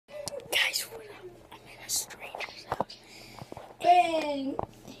Going.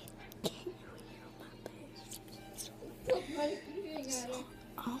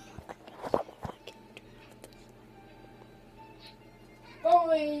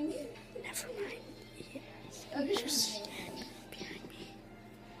 Going. Never mind. Yeah. Okay. Just behind me.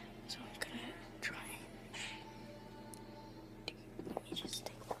 So I'm gonna try and let me just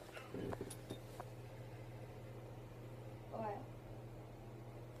take a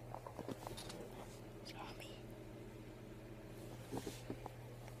zombie.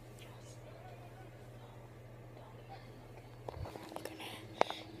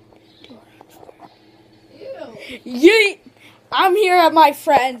 Yeet! I'm here at my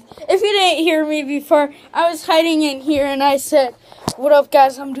friend's. If you didn't hear me before, I was hiding in here and I said, "What up,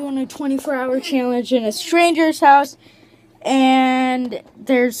 guys? I'm doing a 24-hour challenge in a stranger's house." And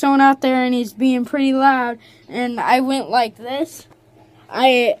there's someone out there and he's being pretty loud. And I went like this.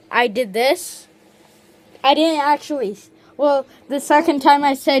 I did this. I didn't actually. Well, the second time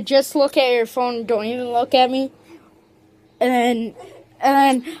I said, "Just look at your phone. Don't even look at me." And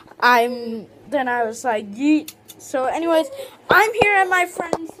then I was like, "Yeet." So anyways, I'm here at my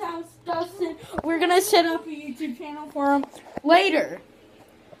friend's house, Dustin. We're going to set up a YouTube channel for him later.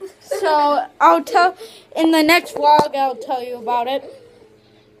 So I'll tell, in the next vlog, I'll tell you about it.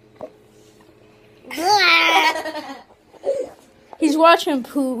 He's watching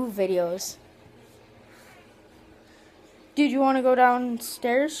poo videos. Dude, you want to go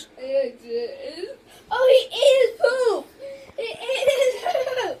downstairs? Oh, he ate his poop. He ate his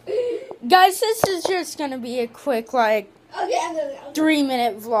poop. Guys, this is just going to be a quick, like, Okay, I'm gonna go.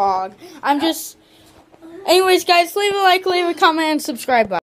 3-minute vlog. Anyways, guys, leave a like, leave a comment, and subscribe button.